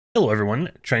Hello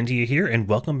everyone, Trendy here, and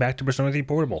welcome back to Persona 3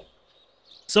 Portable.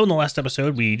 So in the last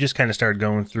episode, we just kind of started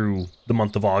going through the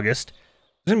month of August.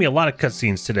 There's going to be a lot of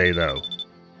cutscenes today, though,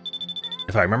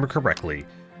 if I remember correctly.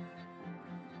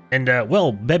 And,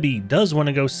 well, Bebby does want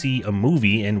to go see a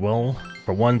movie, and, well,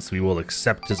 for once, we will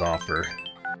accept his offer.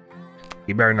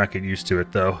 He better not get used to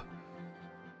it, though.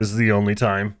 This is the only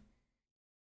time.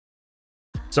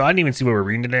 So I didn't even see what we're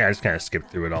reading today, I just kind of skipped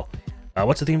through it all.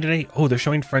 What's the theme today? Oh, they're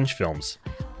showing French films.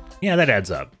 Yeah, that adds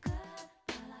up.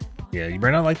 Yeah, you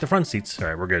better not like the front seats.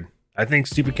 Alright, we're good. I think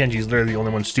Stupid Kenji's literally the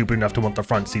only one stupid enough to want the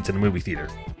front seats in a movie theater.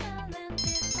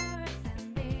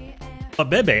 But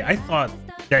Bebe, I thought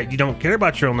that you don't care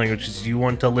about your own languages. You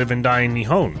want to live and die in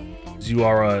Nihon. You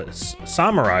are a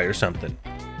samurai or something.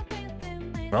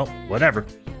 Well, whatever.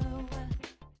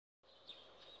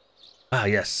 Ah,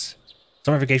 yes.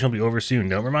 Summer vacation will be over soon.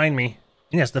 Don't remind me.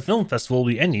 And yes, the film festival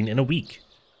will be ending in a week.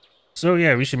 So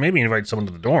yeah, we should maybe invite someone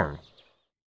to the dorm.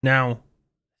 Now,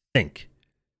 think.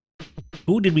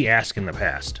 Who did we ask in the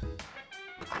past?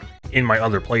 In my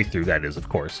other playthrough, that is, of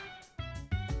course.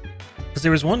 Because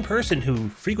there was one person who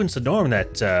frequents the dorm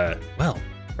that, well,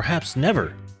 perhaps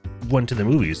never went to the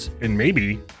movies, and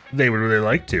maybe they would really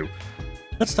like to.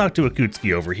 Let's talk to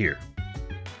Ikutsuki over here.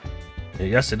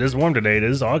 Yes, it is warm today. It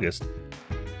is August.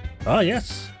 Oh,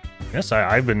 yes. Yes,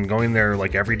 I've been going there,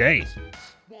 like, every day.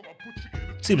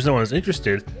 Seems no one is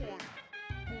interested.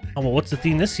 Oh, well, what's the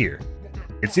theme this year?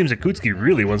 It seems Ikutsuki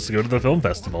really wants to go to the film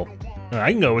festival.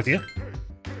 I can go with you.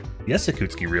 Yes,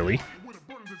 Ikutsuki, really?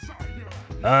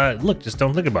 Look, just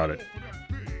don't think about it.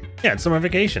 Yeah, it's summer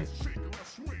vacation.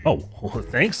 Oh, well,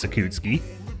 thanks, Ikutsuki.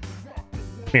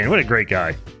 Man, what a great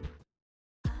guy.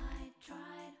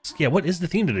 Yeah, what is the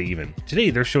theme today, even? Today,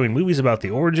 they're showing movies about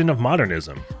the origin of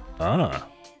modernism. Ah.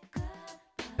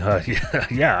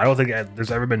 Yeah, I don't think there's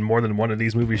ever been more than one of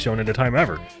these movies shown at a time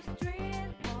ever.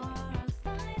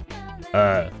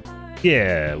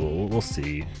 Yeah, we'll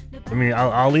see. I mean,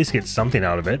 I'll at least get something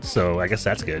out of it, so I guess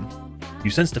that's good.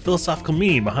 You sense the philosophical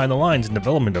meaning behind the lines and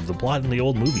development of the plot in the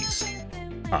old movies.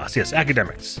 Ah, so yes,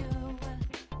 academics.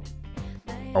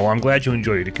 Oh, I'm glad you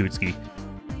enjoyed it, Ikutsuki.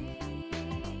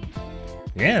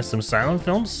 Yeah, some silent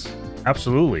films?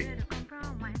 Absolutely.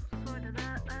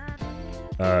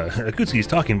 Ikutsuki's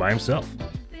talking by himself.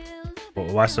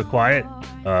 Why so quiet?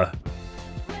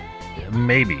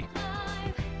 Maybe.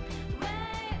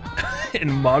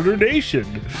 In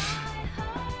moderation.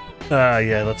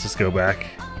 Yeah, let's just go back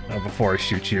before I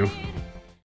shoot you.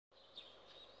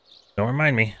 Don't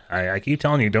remind me. I keep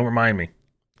telling you, don't remind me.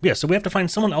 Yeah, so we have to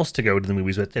find someone else to go to the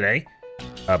movies with today.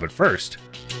 But first...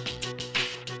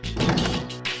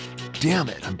 Damn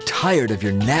it, I'm tired of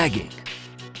your nagging.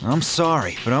 I'm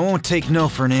sorry, but I won't take no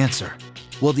for an answer.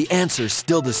 Well, the answer's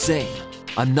still the same.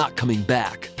 I'm not coming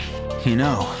back. You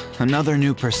know, another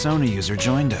new Persona user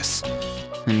joined us.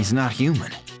 And he's not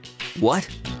human. What?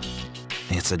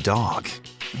 It's a dog.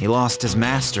 He lost his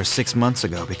master 6 months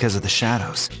ago because of the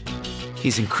shadows.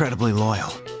 He's incredibly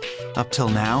loyal. Up till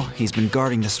now, he's been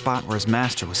guarding the spot where his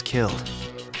master was killed,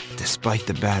 despite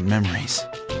the bad memories.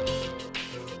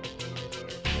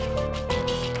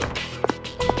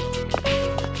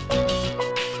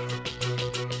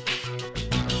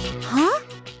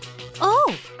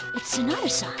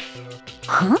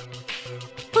 Huh?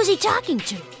 Who's he talking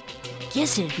to?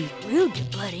 Guess it'd be rude to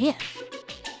butt in.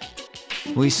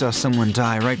 We saw someone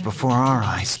die right before our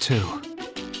eyes, too.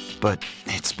 But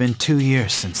it's been 2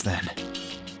 years since then.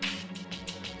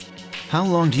 How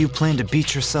long do you plan to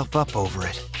beat yourself up over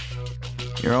it?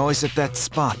 You're always at that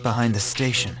spot behind the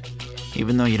station,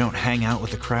 even though you don't hang out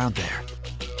with the crowd there.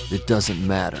 It doesn't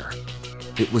matter.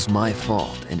 It was my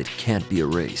fault, and it can't be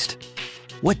erased.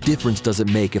 What difference does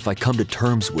it make if I come to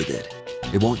terms with it?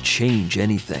 It won't change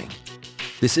anything.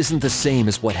 This isn't the same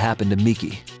as what happened to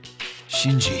Miki.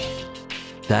 Shinji.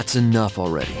 That's enough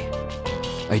already.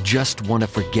 I just want to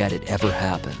forget it ever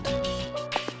happened.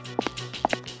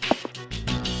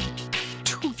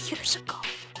 2 years ago.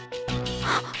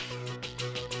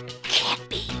 Can't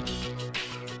be.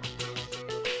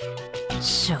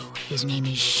 So, his name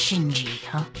is Shinji,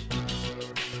 huh?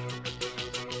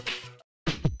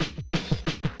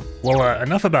 Well,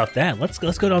 enough about that. Let's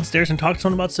go downstairs and talk to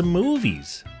someone about some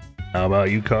movies. How about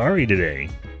you, Kari, today?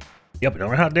 Yep,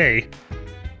 another hot day.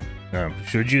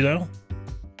 Should you, though?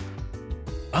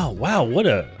 Oh, wow, what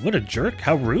a jerk.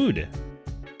 How rude.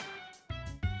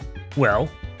 Well,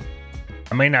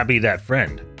 I may not be that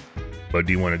friend, but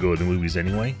do you want to go to the movies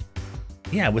anyway?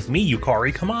 Yeah, with me,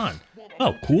 Yukari, come on.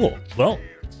 Oh, cool. Well,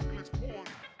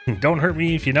 don't hurt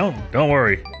me if you don't. Don't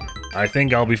worry. I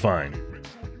think I'll be fine.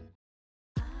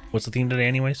 What's the theme today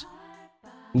anyways?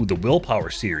 Ooh, the Willpower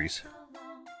series.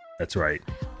 That's right.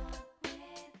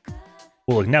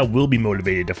 Well, look, now we'll be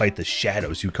motivated to fight the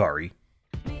shadows, Yukari.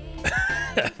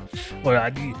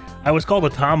 Well, I was called a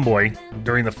tomboy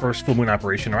during the first full moon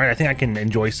operation, right? I think I can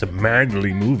enjoy some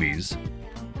manly movies.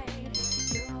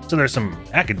 So there's some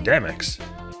academics.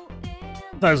 I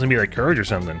thought it was gonna be like Courage or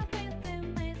something.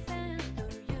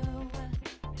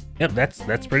 Yep,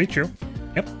 that's pretty true.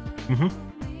 Yep.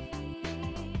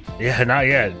 Yeah, not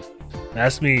yet.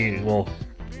 Ask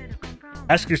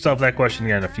yourself that question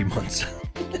again in a few months.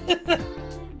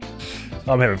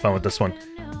 I'm having fun with this one.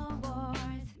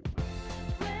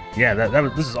 Yeah,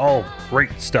 this is all great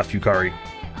stuff, Yukari.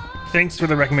 Thanks for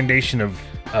the recommendation of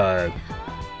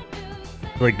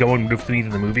like going with me to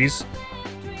the movies.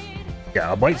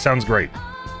 Yeah, a bite sounds great.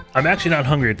 I'm actually not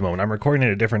hungry at the moment. I'm recording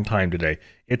at a different time today.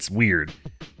 It's weird.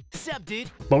 Sup, dude?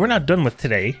 But we're not done with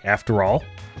today, after all.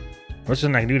 What's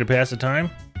something I can do to pass the time?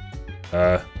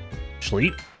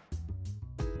 Sleep?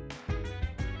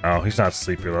 Oh, he's not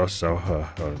sleepy though, so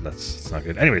that's not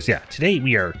good. Anyways, yeah, today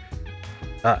we are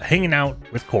hanging out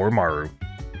with Koromaru.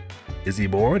 Is he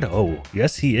bored? Oh,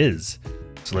 yes he is.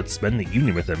 So let's spend the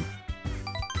evening with him.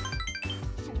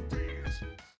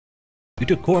 We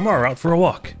took Koromaru out for a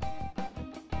walk.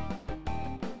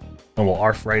 And we'll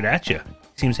arf right at you.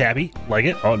 Seems happy. Like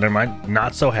it? Oh, never mind.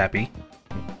 Not so happy.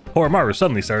 Koromaru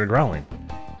suddenly started growling.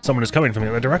 Someone is coming from the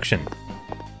other direction.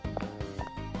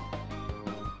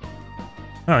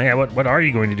 Oh yeah, what are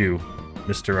you going to do,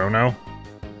 Mr. Ono?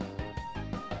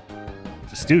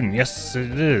 It's a student. Yes,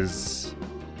 it is.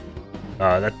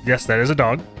 Yes, that is a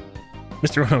dog.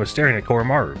 Mr. Ono is staring at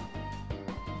Koromaru.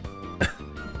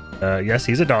 Yes,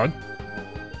 he's a dog.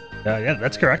 Yeah,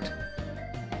 that's correct.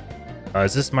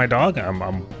 Is this my dog? Is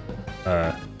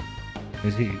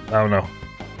he? I don't know.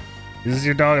 Is this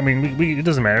your dog? I mean, it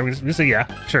doesn't matter. We say yeah,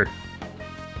 sure.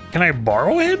 Can I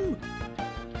borrow him?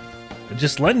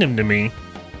 Just lend him to me.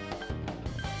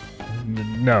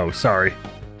 No, sorry.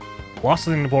 Lost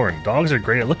something important. Dogs are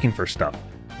great at looking for stuff.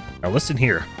 Now listen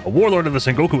here. A warlord of the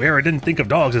Sengoku era didn't think of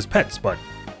dogs as pets, but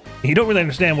you don't really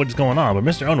understand what's going on, but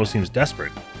Mr. Ono seems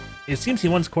desperate. It seems he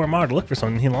wants Koromaru to look for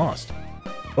something he lost.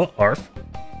 Oh, Arf.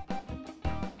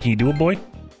 Can you do it, boy?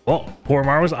 Well,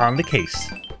 Koromaru's on the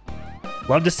case.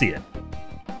 Love to see it.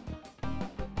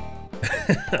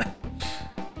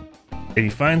 If he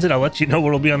finds it, I'll let you know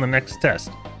what'll be on the next test.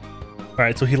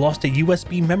 Alright, so he lost a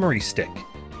USB memory stick.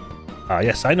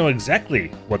 Yes, I know exactly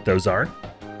what those are.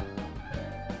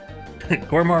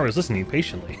 Koromaru is listening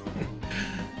patiently.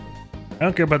 I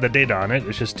don't care about the data on it,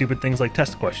 it's just stupid things like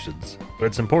test questions. But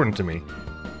it's important to me.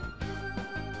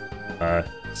 It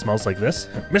smells like this.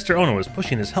 Mr. Ono is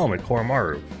pushing his helm at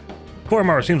Koromaru.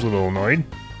 Koromaru seems a little annoyed.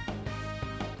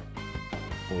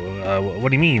 What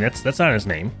do you mean? That's not his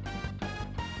name.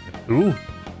 Who?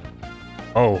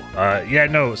 Oh, yeah,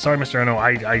 no, sorry, Mr. Ono,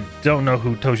 I don't know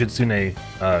who Toshitsune,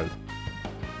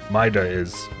 Maeda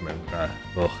is.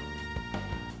 Ugh.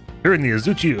 During the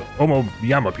Azuchi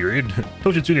Omoyama period,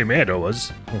 Toshitsune Maeda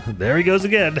was... There he goes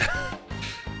again.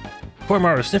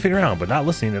 Koromaru is sniffing around, but not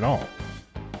listening at all.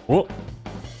 Whoa.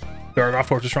 Guard off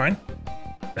towards the shrine.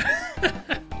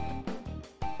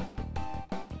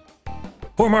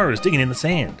 Koromaru is digging in the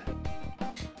sand.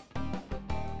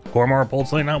 Koromaru pulled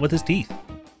something out with his teeth.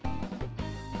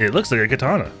 It looks like a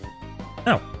katana.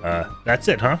 Oh, that's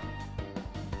it, huh?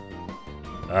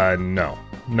 No.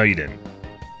 No, you didn't.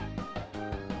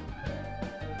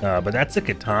 But that's a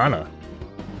katana.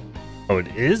 Oh, it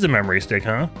is a memory stick,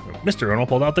 huh? Mr. Ono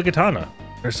pulled out the katana.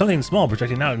 There's something small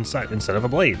projecting out inside instead of a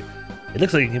blade. It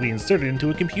looks like it can be inserted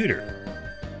into a computer.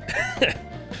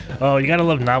 Oh, you gotta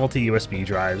love novelty USB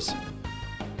drives.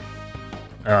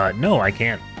 No, I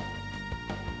can't.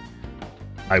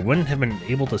 I wouldn't have been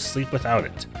able to sleep without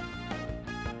it.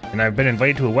 And I've been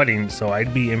invited to a wedding, so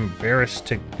I'd be embarrassed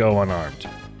to go unarmed.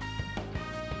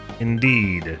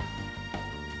 Indeed.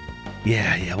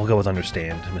 Yeah, we'll go with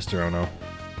understand, Mr. Ono.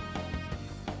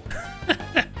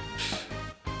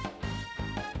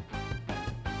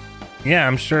 Yeah,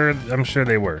 I'm sure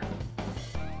they were.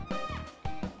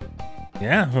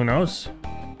 Yeah, who knows?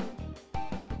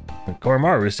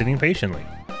 Koromaru is sitting patiently.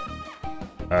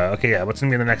 Okay, yeah, what's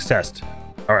gonna be the next test?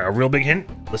 Alright, a real big hint.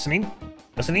 Listening?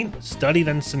 Study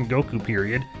then Sengoku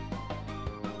period.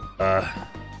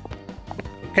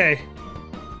 Okay.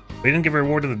 We didn't give a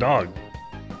reward to the dog.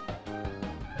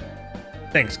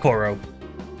 Thanks, Koro.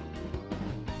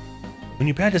 When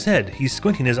you pat his head, he's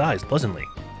squinting his eyes pleasantly.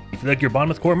 You feel like your bond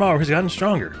with Koromaru has gotten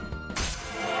stronger.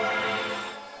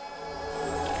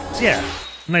 So yeah,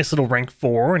 nice little rank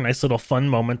 4, a nice little fun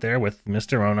moment there with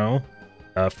Mr. Ono,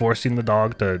 forcing the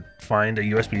dog to find a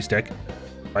USB stick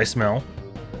by smell.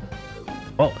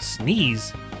 Oh,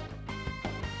 sneeze.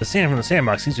 The sand from the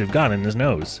sandbox seems to have gone in his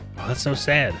nose. Oh, that's so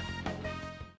sad.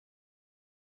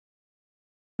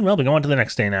 Well, we go on to the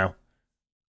next day now.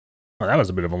 Well, that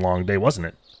was a bit of a long day, wasn't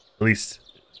it? At least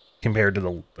compared to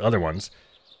the other ones.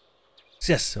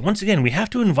 Yes, once again, we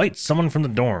have to invite someone from the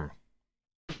dorm.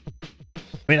 I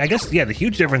mean, I guess, yeah, the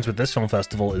huge difference with this film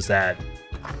festival is that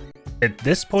at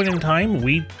this point in time,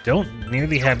 we don't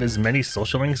nearly have as many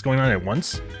social links going on at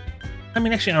once. I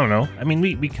mean, actually, I don't know. I mean,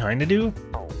 we kind of do.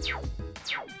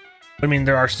 But, I mean,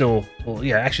 there are still... Well,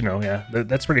 yeah, actually, no, yeah.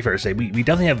 That's pretty fair to say. We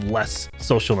definitely have less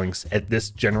social links at this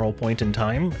general point in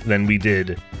time than we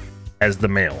did as the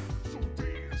male.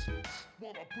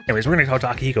 Anyways, we're going to talk to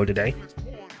Akihiko today.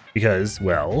 Because,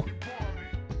 well,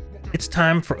 it's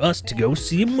time for us to go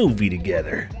see a movie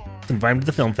together. Let's invite him to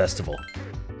the film festival.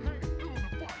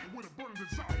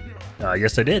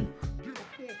 Yes, I did.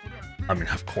 I mean,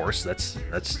 of course, that's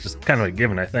just kind of a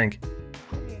given, I think.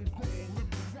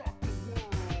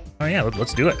 Oh yeah,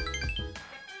 let's do it.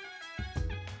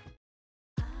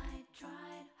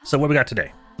 So what we got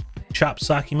today? Chop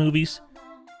sake movies?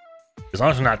 As long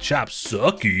as it's not chop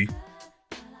sucky.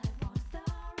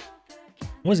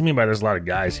 What does he mean by there's a lot of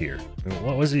guys here? I mean,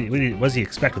 what does he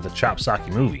expect with a chop sake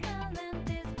movie?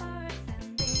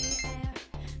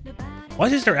 Why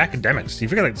is there academics? You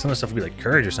figure like some of the stuff would be like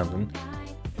courage or something.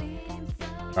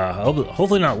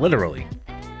 Hopefully not literally.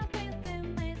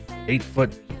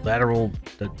 8-foot lateral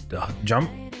jump.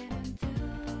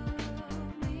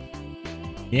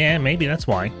 Yeah, maybe that's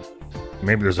why.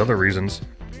 Maybe there's other reasons.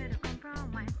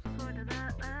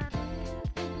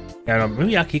 And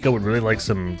maybe Akihiko would really like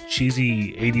some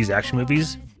cheesy 80s action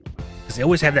movies. Because they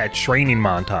always have that training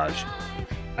montage.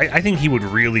 I think he would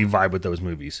really vibe with those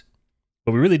movies.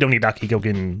 But we really don't need Akihiko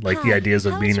getting like the ideas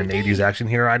of being an 80s action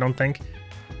hero, I don't think.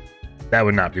 That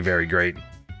would not be very great.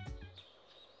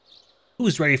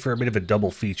 Who's ready for a bit of a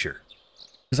double feature?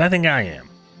 Because I think I am.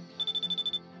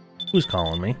 Who's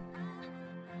calling me?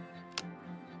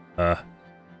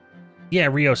 Yeah,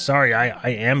 Rio, sorry, I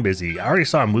am busy. I already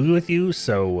saw a movie with you,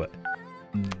 so...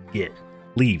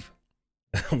 leave.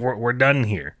 we're done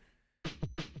here.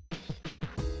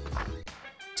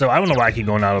 So I don't know why I keep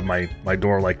going out of my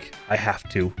door like I have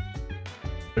to.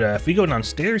 But if we go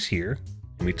downstairs here,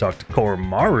 and we talk to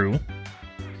Koromaru...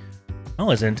 Oh,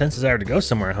 has an intense desire to go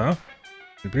somewhere, huh?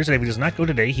 It appears that if he does not go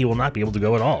today, he will not be able to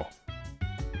go at all.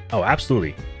 Oh,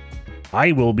 absolutely.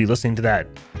 I will be listening to that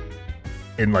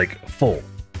in, like, full.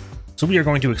 So we are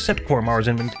going to accept Koromaru's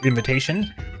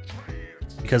invitation.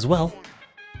 Because, well,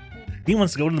 he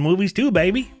wants to go to the movies too,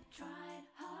 baby.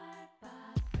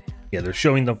 Yeah, they're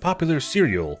showing the popular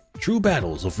serial, True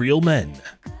Battles of Real Men.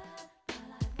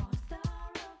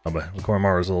 Oh, but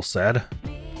Koromaru's a little sad.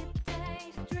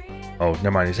 Oh,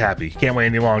 never mind, he's happy. He can't wait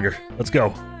any longer. Let's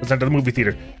go. Let's enter the movie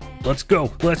theater. Let's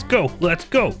go. Let's go. Let's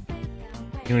go.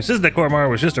 You insist that Koromaru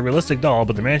was just a realistic doll,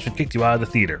 but the management kicked you out of the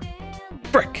theater.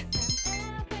 Frick.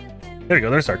 There you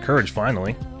go. There's our courage,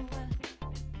 finally.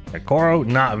 And Koro,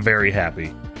 not very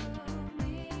happy.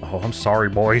 Oh, I'm sorry,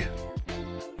 boy.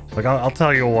 Like, I'll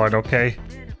tell you what, okay?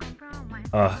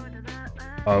 Yeah,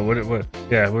 we're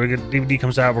gonna, DVD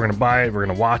comes out, we're gonna buy it, we're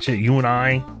gonna watch it, you and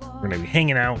I, we're gonna be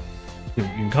hanging out. You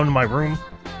can come to my room,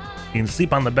 you can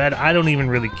sleep on the bed, I don't even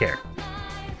really care.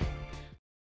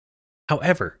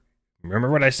 However,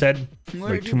 remember what I said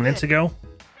like 2 minutes ago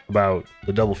about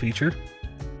the double feature?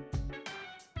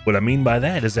 What I mean by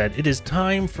that is that it is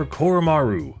time for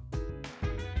Koromaru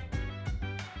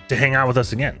to hang out with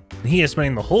us again. He is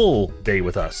spending the whole day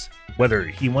with us, whether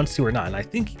he wants to or not, and I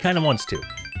think he kind of wants to.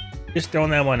 Just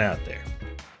throwing that one out there.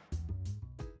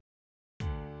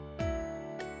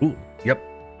 Ooh, yep.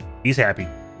 He's happy.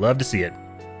 Love to see it.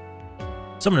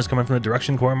 Someone is coming from the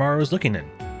direction Koromaru is looking in.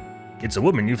 It's a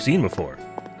woman you've seen before.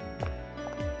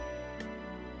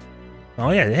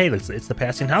 Oh yeah, hey, it's the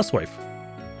passing housewife.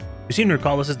 You seem to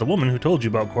recall this is the woman who told you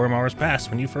about Koromaru's past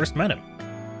when you first met him.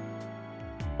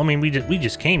 I mean, we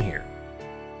just came here.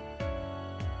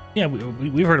 Yeah,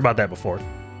 we've heard about that before.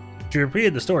 She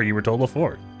repeated the story you were told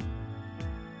before.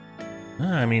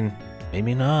 I mean,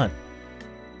 maybe not.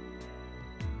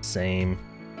 Same.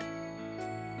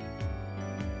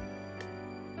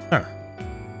 Huh.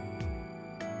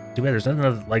 Too bad there's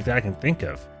nothing like that I can think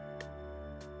of.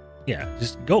 Yeah,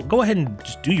 just go ahead and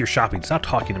just do your shopping. Stop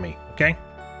talking to me, okay?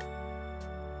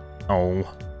 Oh.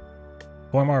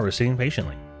 Koromaru is sitting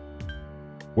patiently.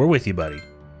 We're with you, buddy.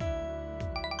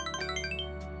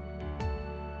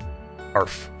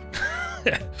 Arf.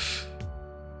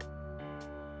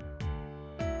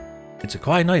 It's a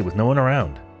quiet night with no one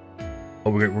around.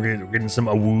 Oh, we're getting some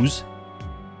awoos.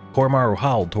 Koromaru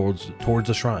howled towards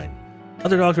the shrine.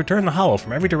 Other dogs returned the howl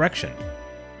from every direction.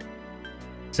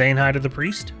 Saying hi to the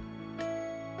priest?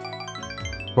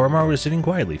 Koromaru is sitting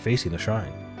quietly, facing the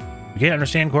shrine. You can't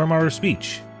understand Koromaru's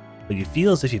speech, but you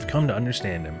feel as if you've come to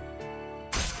understand him.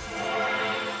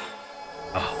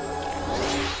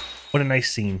 Oh, what a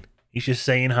nice scene. He's just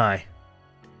saying hi.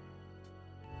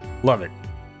 Love it.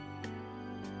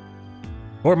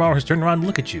 Koromaru has turned around to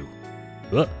look at you.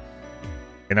 Ugh.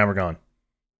 And now we're gone.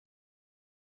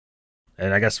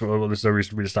 And I guess there's no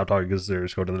reason for me to stop talking because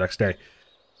there's go to the next day.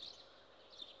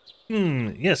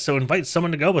 Yes, so invite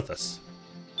someone to go with us.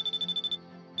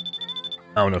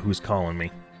 I don't know who's calling me.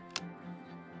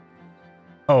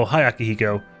 Oh, hi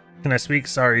Akihiko. Can I speak?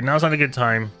 Sorry, now's not a good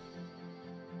time.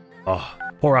 Oh,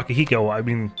 poor Akihiko. I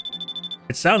mean,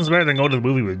 it sounds better than going to the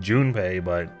movie with Junpei,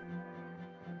 but...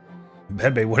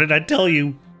 Bebe, what did I tell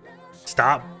you?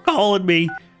 Stop calling me.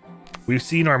 We've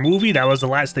seen our movie. That was the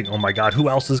last thing. Oh my god, who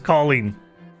else is calling?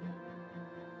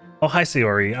 Oh, hi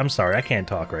Sayori. I'm sorry, I can't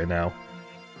talk right now.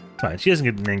 It's fine, she doesn't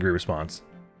get an angry response.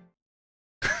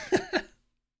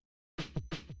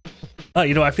 Oh,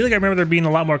 you know, I feel like I remember there being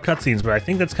a lot more cutscenes, but I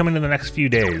think that's coming in the next few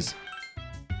days.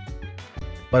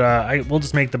 But we'll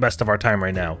just make the best of our time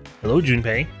right now. Hello,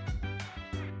 Junpei.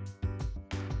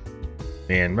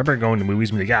 Man, remember going to movies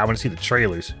and be like, yeah, I want to see the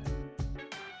trailers.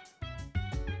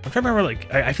 I'm trying to remember, like,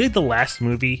 I feel like the last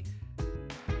movie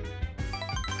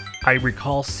I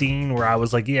recall seeing where I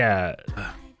was like, yeah,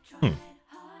 I'm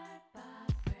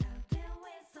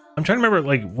trying to remember,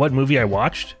 like, what movie I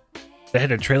watched that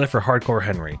had a trailer for Hardcore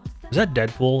Henry. Was that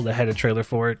Deadpool that had a trailer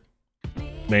for it?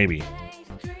 Maybe.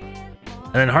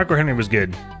 And then Hardcore Henry was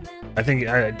good. I think,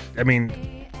 I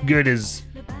mean, good is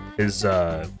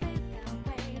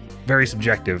very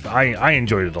subjective. I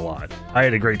enjoyed it a lot. I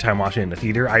had a great time watching it in the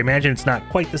theater. I imagine it's not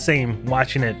quite the same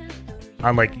watching it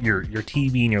on like your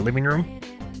TV in your living room.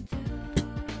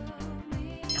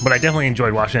 But I definitely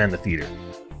enjoyed watching it in the theater.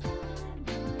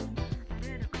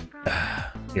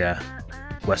 Yeah.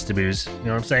 Westaboos. You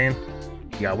know what I'm saying?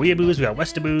 We got weeaboos, we got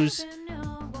Westaboos.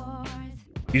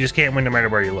 You just can't win no matter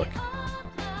where you look.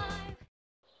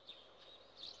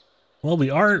 Well,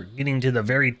 we are getting to the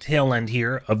very tail end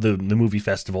here of the movie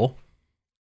festival.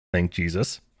 Thank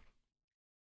Jesus.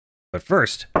 But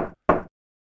first...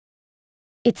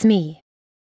 It's me.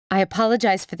 I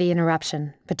apologize for the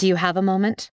interruption, but do you have a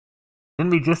moment?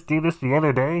 Didn't we just do this the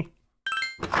other day?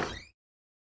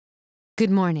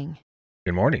 Good morning.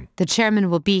 Good morning. The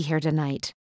chairman will be here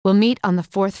tonight. We'll meet on the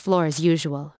 4th floor as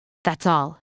usual. That's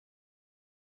all.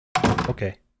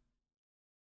 Okay.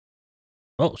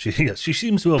 Well, she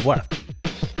seems to have left.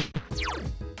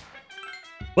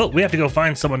 Well, we have to go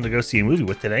find someone to go see a movie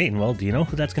with today, and well, do you know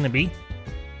who that's going to be?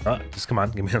 Just come on,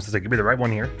 give me the right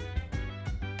one here.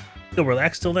 Still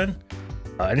relax till then?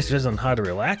 Any suggestions on how to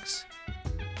relax?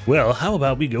 Well, how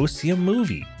about we go see a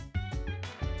movie?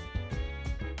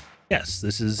 Yes,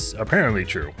 this is apparently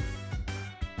true.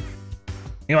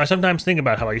 You know, I sometimes think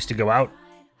about how I used to go out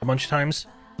a bunch of times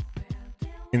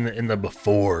in the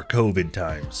before COVID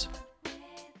times.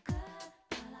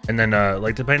 And then,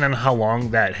 like, depending on how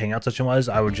long that hangout session was,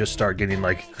 I would just start getting,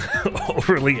 like,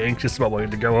 overly anxious about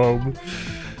wanting to go home.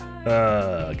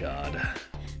 God.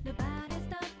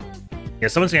 Yeah,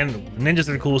 someone's saying ninjas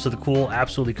are the coolest of the cool.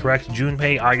 Absolutely correct.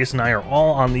 Junpei, Aigis, and I are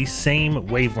all on the same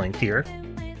wavelength here.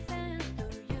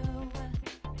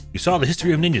 You saw the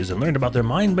history of ninjas and learned about their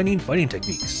mind-bending fighting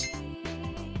techniques.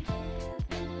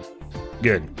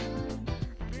 Good.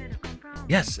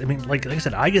 Yes, I mean, like I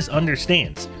said, Aigis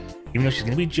understands. Even though she's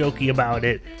going to be jokey about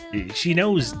it, she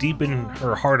knows deep in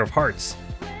her heart of hearts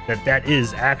that that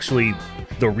is actually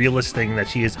the realest thing that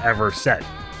she has ever said.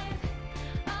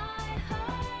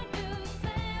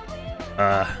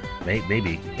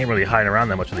 Maybe. Can't really hide around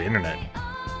that much with the internet.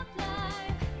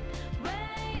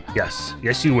 Yes.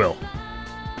 Yes, you will.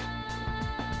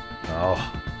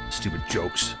 Oh, stupid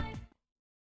jokes.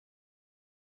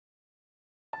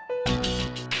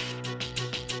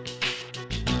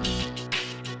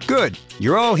 Good.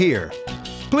 You're all here.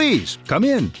 Please, come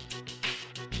in.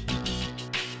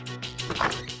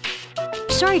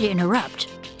 Sorry to interrupt.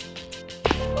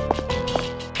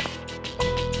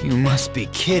 You must be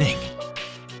kidding.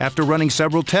 After running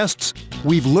several tests,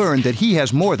 we've learned that he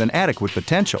has more than adequate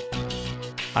potential.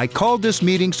 I called this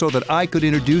meeting so that I could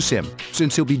introduce him,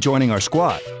 since he'll be joining our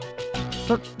squad.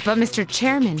 But Mr.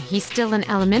 Chairman, he's still in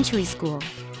elementary school.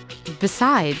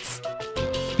 Besides...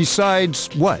 Besides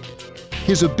what?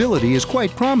 His ability is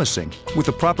quite promising. With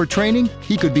the proper training,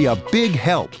 he could be a big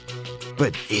help.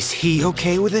 But is he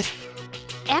okay with it?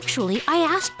 Actually, I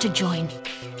asked to join.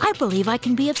 I believe I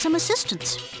can be of some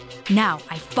assistance. Now,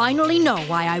 I finally know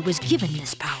why I was given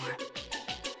this power.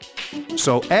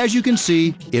 So, as you can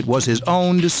see, it was his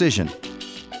own decision.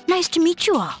 nice to meet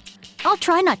you all. I'll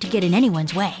try not to get in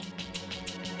anyone's way.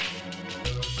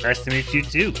 Nice to meet you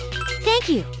too. Thank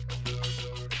you.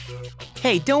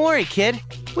 Hey, don't worry, kid.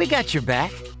 We got your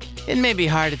back. It may be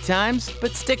hard at times,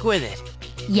 but stick with it.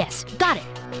 Yes, got it.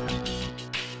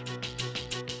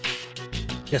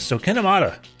 Yes, so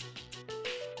Kinemata.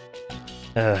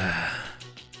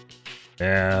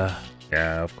 Yeah,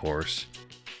 of course.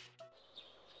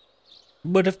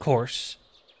 But of course,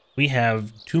 we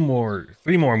have three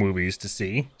more movies to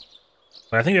see.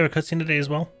 But I think we have a cutscene today as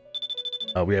well.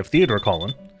 We have Theodore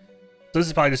calling. So this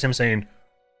is probably just him saying,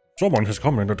 "Someone has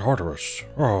come into Tartarus."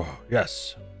 Oh,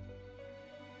 yes.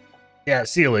 Yeah,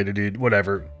 see you later, dude.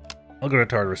 Whatever. I'll go to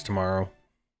Tartarus tomorrow.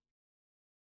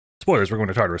 Spoilers, we're going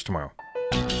to Tartarus tomorrow.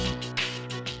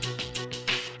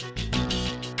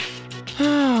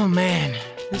 Oh man,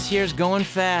 this year's going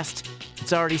fast.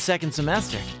 It's already second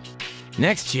semester.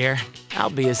 Next year, I'll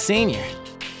be a senior.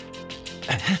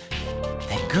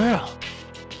 That girl.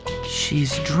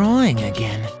 She's drawing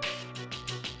again.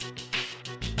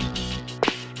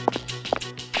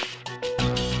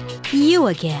 You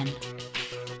again.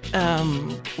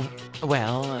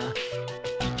 Well,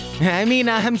 I mean,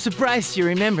 I'm surprised you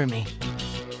remember me.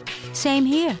 Same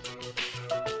here.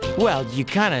 Well, you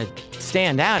kind of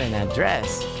stand out in that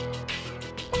dress.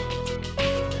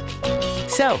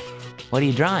 So, what are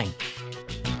you drawing?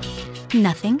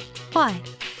 Nothing. Why?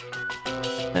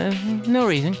 No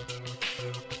reason.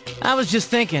 I was just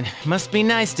thinking, must be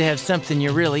nice to have something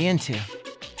you're really into.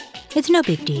 It's no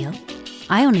big deal.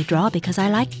 I only draw because I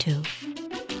like to.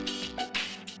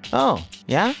 Oh,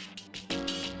 yeah?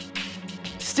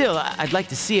 Still, I'd like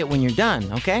to see it when you're done,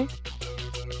 okay?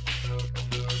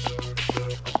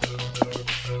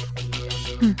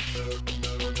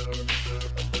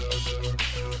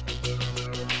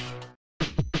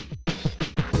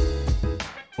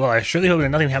 Well, I surely hope that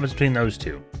nothing happens between those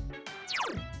two.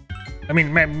 I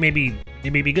mean, maybe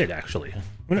it may be good, actually.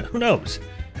 Who knows?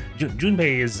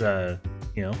 Junpei is,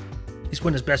 you know, he's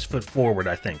putting his best foot forward,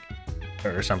 I think.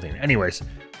 Or something. Anyways,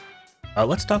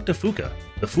 let's talk to Fuka.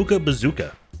 The Fuka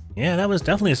Bazooka. Yeah, that was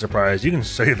definitely a surprise. You can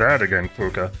say that again,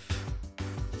 Fuka.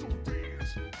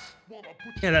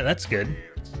 Yeah, that's good.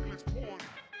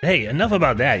 Hey, enough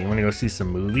about that. You want to go see some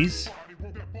movies?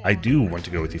 I do want to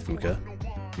go with you, Fuka.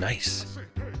 Nice.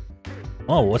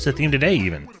 Oh, what's the theme today,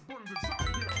 even?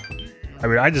 I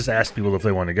mean, I just ask people if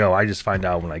they want to go. I just find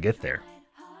out when I get there.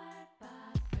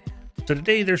 So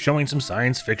today they're showing some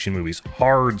science fiction movies.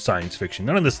 Hard science fiction.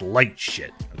 None of this light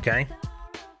shit, okay?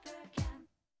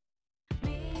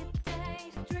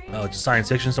 Oh, it's a science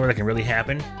fiction story that can really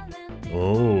happen?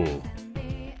 Oh.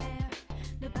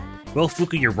 Well,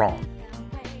 Fuka, you're wrong.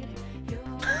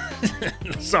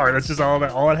 Sorry, that's just all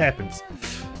that happens.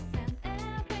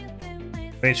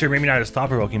 I mean, sure, maybe not as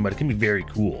thought-provoking, but it can be very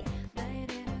cool.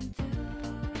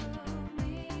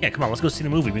 Yeah, come on, let's go see the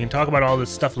movie. We can talk about all this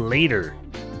stuff later.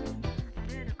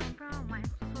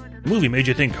 The movie made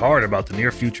you think hard about the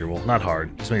near future. Well, not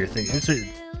hard. Just made you think.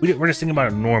 We're just thinking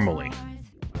about it normally.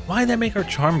 Why did that make our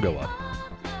charm go up?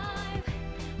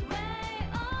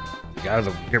 Get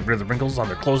rid of the wrinkles on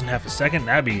their clothes in half a second?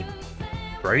 That'd be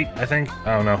great, I think.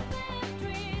 I don't know.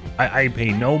 I pay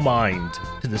no mind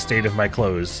to the state of my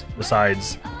clothes,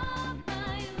 besides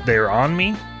they're on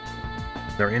me,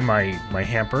 they're in my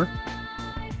hamper,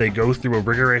 they go through a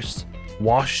rigorous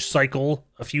wash cycle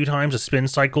a few times, a spin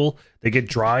cycle, they get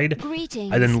dried,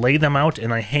 Greetings. I then lay them out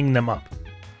and I hang them up.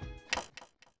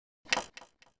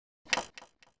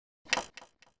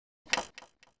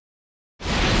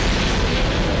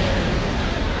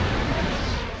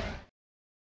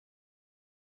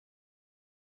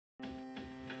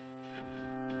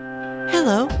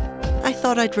 Hello. I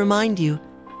thought I'd remind you.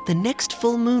 The next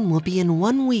full moon will be in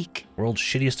 1 week. World's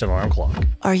shittiest alarm clock.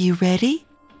 Are you ready?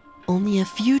 Only a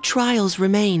few trials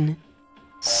remain.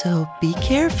 So be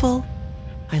careful.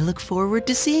 I look forward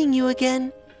to seeing you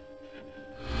again.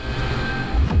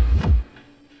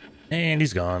 And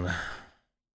he's gone.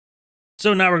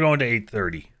 So now we're going to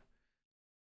 8:30.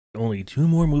 Only 2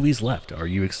 more movies left. Are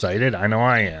you excited? I know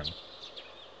I am.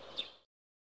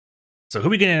 So who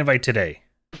are we going to invite today?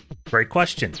 Great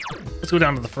question. Let's go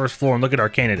down to the first floor and look at our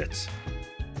candidates.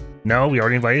 No, we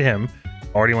already invited him.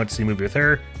 Already went to see a movie with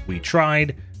her. We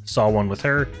tried. Saw one with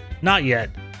her. Not yet.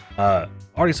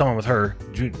 Already saw one with her.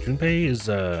 Junpei is,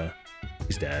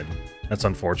 he's dead. That's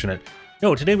unfortunate.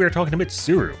 No, today we are talking to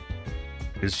Mitsuru.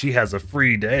 Because she has a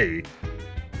free day.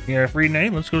 Yeah, free day?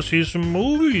 Let's go see some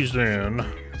movies then.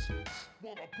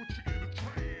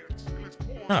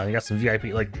 Oh, they got some VIP,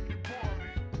 like...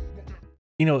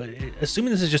 You know, assuming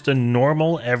this is just a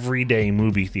normal, everyday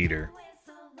movie theater,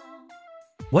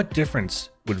 what difference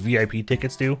would VIP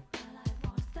tickets do?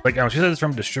 Like, she said it's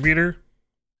from a distributor.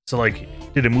 So, like,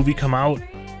 did a movie come out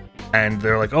and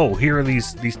they're like, oh, here are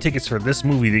these tickets for this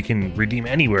movie they can redeem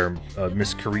anywhere,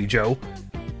 Miss Kirijo?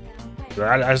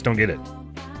 I just don't get it.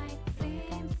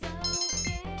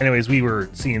 Anyways, we were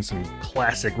seeing some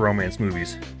classic romance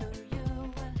movies.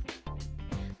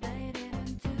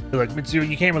 So, like, Mitsuru,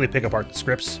 you can't really pick apart the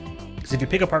scripts. Because if you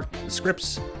pick apart the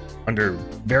scripts under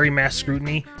very mass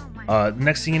scrutiny,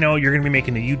 next thing you know, you're going to be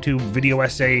making a YouTube video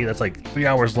essay that's like 3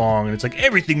 hours long, and it's like,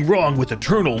 everything wrong with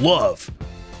eternal love.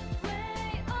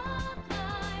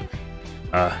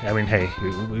 I mean, hey,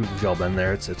 we've all been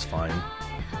there. It's fine.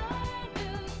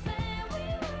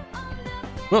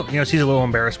 Well, you know, she's a little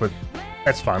embarrassed, but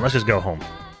that's fine. Let's just go home.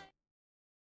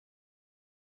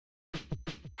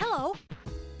 Hello.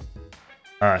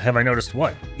 Have I noticed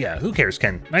what? Yeah, who cares,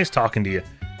 Ken? Nice talking to you.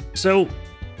 So,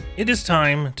 it is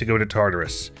time to go to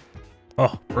Tartarus.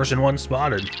 Oh, person one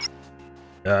spotted.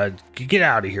 Get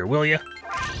out of here, will ya?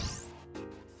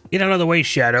 Get out of the way,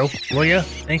 Shadow, will ya?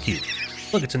 Thank you.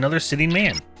 Look, it's another sitting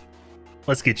man.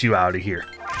 Let's get you out of here.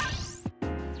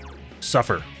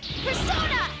 Suffer.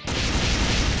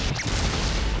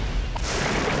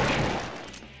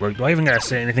 Look, do I even gotta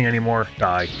say anything anymore?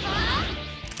 Die.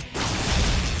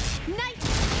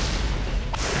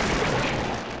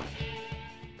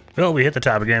 Well, we hit the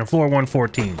top again. Floor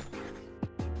 114.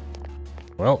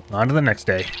 Well, on to the next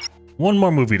day. One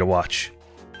more movie to watch.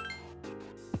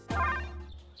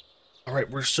 Alright,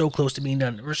 we're so close to being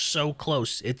done. We're so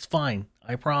close. It's fine.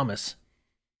 I promise.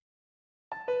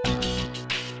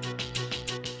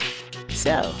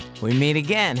 So, we meet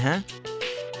again, huh?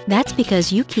 That's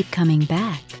because you keep coming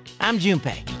back. I'm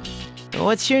Junpei.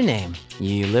 What's your name?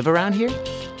 You live around here?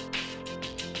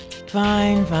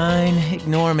 Fine, fine.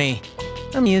 Ignore me.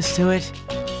 I'm used to it.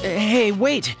 Hey,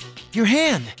 wait! Your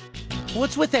hand!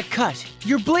 What's with that cut?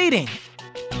 You're bleeding!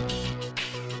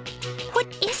 What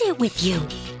is it with you?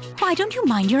 Why don't you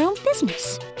mind your own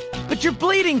business? But you're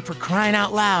bleeding, for crying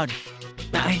out loud!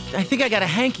 I think I got a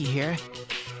hanky here.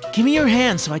 Give me your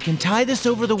hand so I can tie this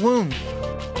over the wound.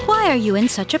 Why are you in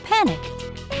such a panic?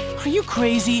 Are you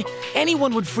crazy?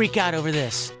 Anyone would freak out over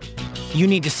this. You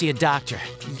need to see a doctor.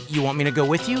 You want me to go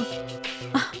with you?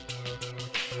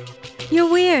 You're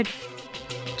weird.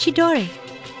 Chidori.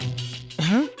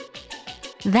 Huh?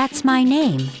 That's my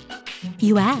name.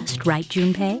 You asked, right,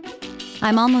 Junpei?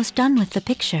 I'm almost done with the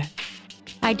picture.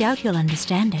 I doubt you'll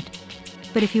understand it.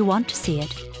 But if you want to see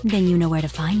it, then you know where to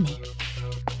find me.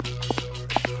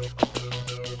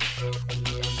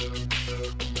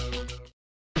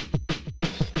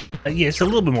 Yeah, it's a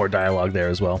little bit more dialogue there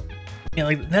as well. Yeah,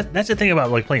 like that's the thing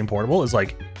about like playing portable is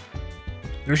like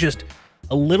there's just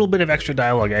a little bit of extra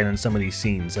dialogue added in some of these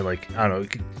scenes that, like, I don't know,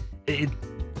 it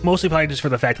mostly probably just for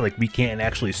the fact that like we can't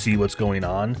actually see what's going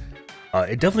on.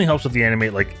 It definitely helps with the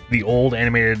animate, like the old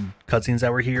animated cutscenes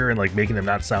that were here and like making them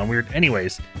not sound weird.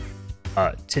 Anyways,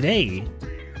 today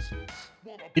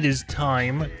it is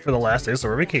time for the last day of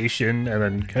summer vacation, and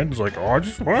then Ken's like, oh, I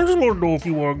just want to know if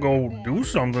you want to go do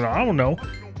something. I don't know.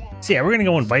 So yeah, we're gonna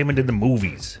go invite him into the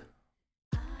movies.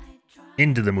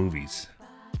 Into the movies.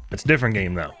 It's a different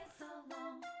game though.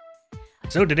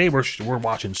 So today we're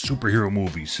watching superhero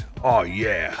movies. Oh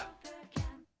yeah.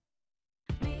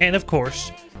 And of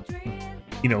course,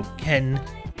 Ken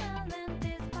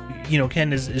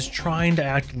is trying to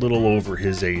act a little over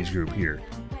his age group here.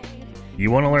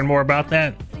 You want to learn more about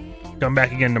that? Come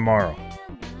back again tomorrow.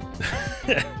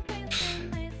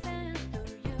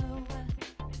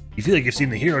 You feel like you've seen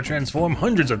the hero transform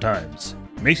hundreds of times.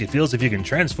 It makes you feel as if you can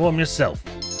transform yourself.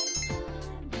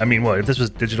 I mean, what, if this was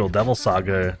Digital Devil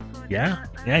Saga, yeah,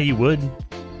 you would.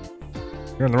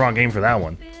 You're in the wrong game for that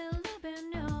one.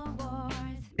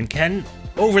 And Ken,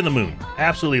 over the moon.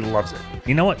 Absolutely loves it.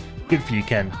 You know what? Good for you,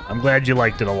 Ken. I'm glad you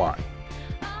liked it a lot.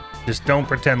 Just don't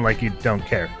pretend like you don't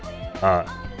care. Alright,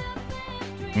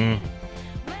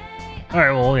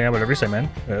 well, yeah, whatever you say, man.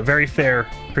 A very fair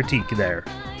critique there.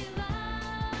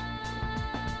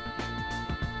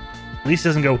 At least it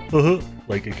doesn't go,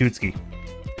 like Ikutsuki.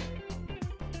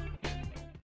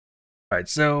 Alright,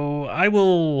 so I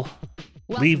will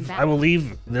leave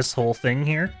this whole thing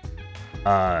here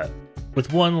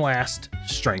with one last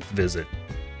strength visit.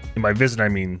 And by visit, I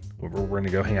mean we're going to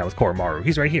go hang out with Koromaru.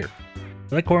 He's right here.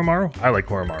 You like Koromaru? I like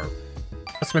Koromaru.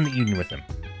 Let's spend the evening with him.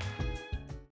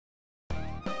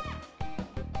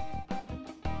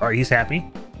 Alright, he's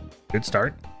happy. Good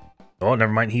start. Oh,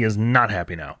 never mind. He is not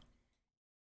happy now.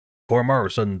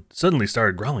 Koromaru suddenly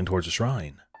started growling towards the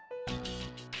shrine.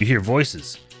 You hear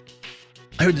voices.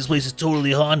 I heard this place is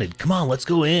totally haunted. Come on, let's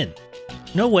go in.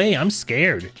 No way, I'm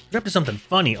scared. You're up to something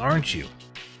funny, aren't you?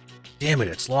 Damn it,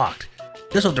 it's locked.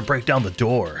 Guess I'll have to break down the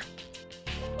door.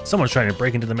 Someone's trying to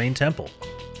break into the main temple.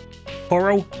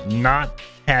 Koro, not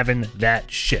having that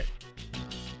shit.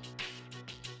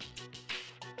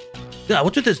 God,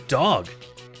 what's with this dog?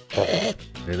 Yeah,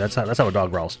 that's how a dog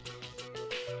growls.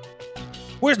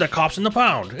 Where's the cops in the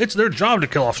pound? It's their job to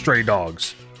kill off stray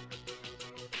dogs.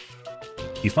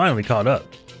 He finally caught up.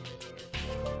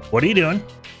 What are you doing?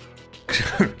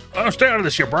 Oh, stay out of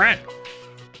this, you brat.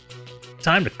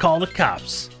 Time to call the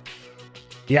cops.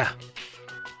 Yeah,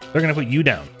 they're gonna put you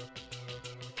down.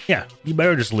 Yeah, you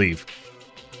better just leave.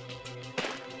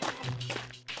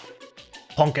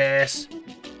 Punk ass.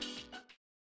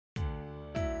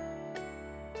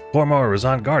 Koro is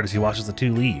on guard as he watches the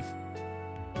two leave.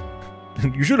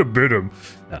 You should have bit him.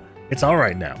 No, it's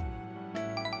alright now.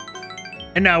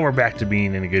 And now we're back to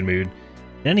being in a good mood.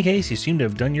 In any case, you seem to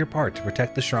have done your part to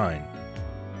protect the shrine.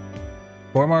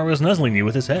 Koro is nuzzling you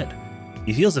with his head.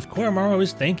 He feels as if Koro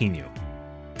is thanking you.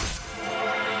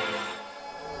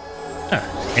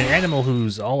 Huh, an animal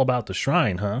who's all about the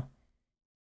shrine, huh?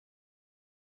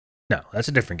 No, that's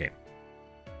a different game.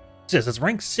 It says it's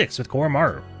rank 6 with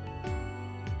Koro.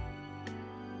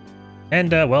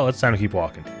 And, well, it's time to keep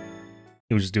walking.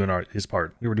 He was just doing his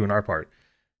part. We were doing our part.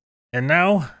 And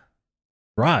now,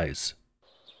 rise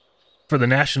for the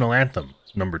national anthem,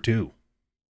 number 2.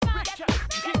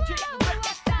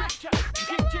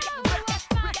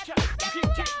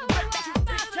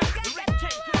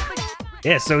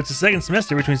 Yeah, so it's the second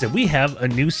semester, which means that we have a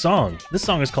new song. This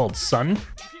song is called Sun.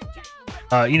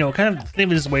 You know, kind of think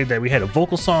of it this way that we had a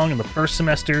vocal song in the first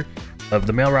semester of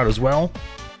the male route as well.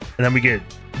 And then we get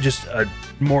just a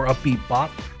more upbeat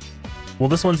bop. Well,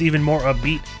 this one's even more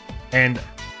upbeat. And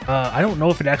I don't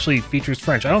know if it actually features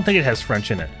French. I don't think it has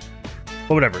French in it.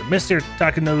 But whatever. Mr.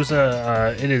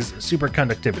 Takanoza, it is super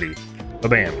conductivity.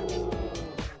 Ba-bam.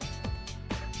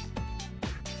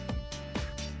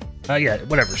 Yeah,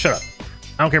 whatever. Shut up.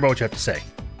 I don't care about what you have to say.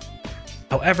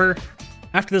 However,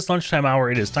 after this lunchtime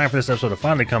hour, it is time for this episode to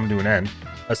finally come to an end.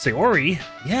 Sayori,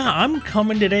 yeah, I'm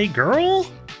coming today, girl.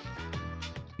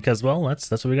 Because, well, that's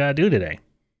what we gotta do today.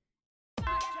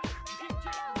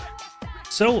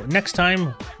 So, next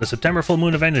time, the September full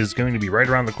moon event is going to be right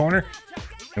around the corner.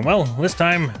 And, well, this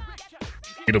time,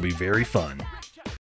 it'll be very fun.